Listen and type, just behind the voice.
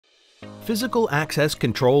Physical access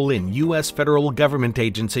control in U.S. federal government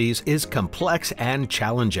agencies is complex and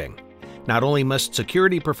challenging. Not only must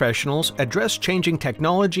security professionals address changing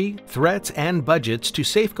technology, threats, and budgets to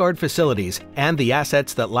safeguard facilities and the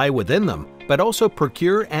assets that lie within them, but also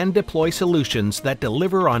procure and deploy solutions that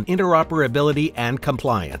deliver on interoperability and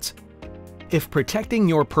compliance. If protecting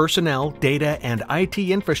your personnel, data, and IT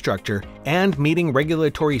infrastructure and meeting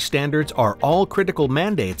regulatory standards are all critical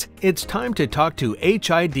mandates, it's time to talk to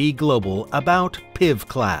HID Global about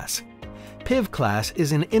pivCLASS. pivCLASS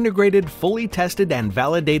is an integrated, fully tested, and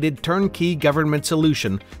validated turnkey government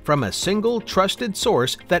solution from a single, trusted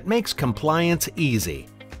source that makes compliance easy.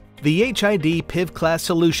 The HID pivCLASS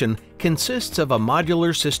solution consists of a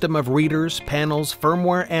modular system of readers, panels,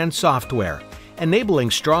 firmware, and software, enabling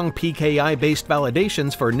strong PKI-based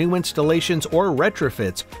validations for new installations or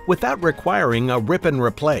retrofits without requiring a rip and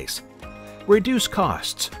replace. Reduce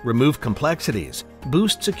costs, remove complexities,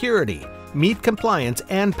 boost security, meet compliance,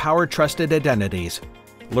 and power trusted identities.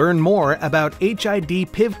 Learn more about HID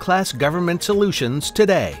pivCLASS government solutions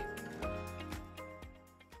today.